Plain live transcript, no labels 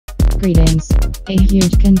Greetings. A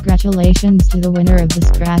huge congratulations to the winner of the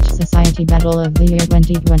Skratch Society Battle of the Year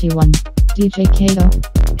 2021, DJ Kato.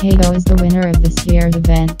 Kato is the winner of this year's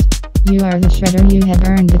event. You are the shredder, you have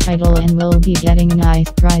earned the title and will be getting a nice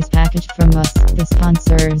prize package from us, the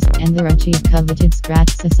sponsors, and the achieved coveted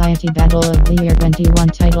Skratch Society Battle of the Year 21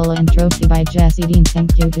 title and trophy by Jesse Dean.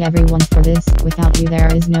 Thank you to everyone for this. Without you there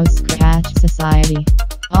is no Skratch Society.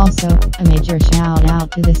 Also, a major shout out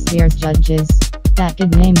to this year's judges. That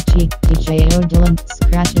good name Chief, DJ O'Dillon,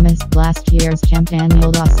 Skratchimus, last year's champ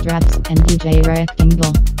Daniel Dostraps, and DJ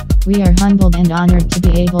Rectangle. We are humbled and honored to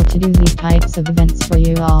be able to do these types of events for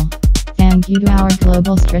you all. Thank you to our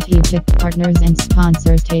global strategic partners and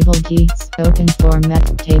sponsors: Table Geeks, Open Format,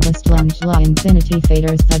 Tablist Lounge, La Infinity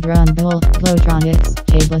Faders, The Drum Bowl, Glowtronics,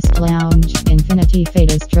 Tablist Lounge, Infinity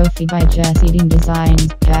Faders Trophy by Jesse Dean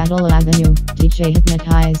Designs, Battle Avenue, DJ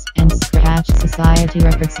Hypnotize, and Skratch Society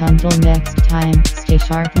Records. Until next time, stay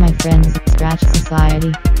sharp my friends. Skratch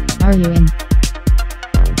Society. Are you in?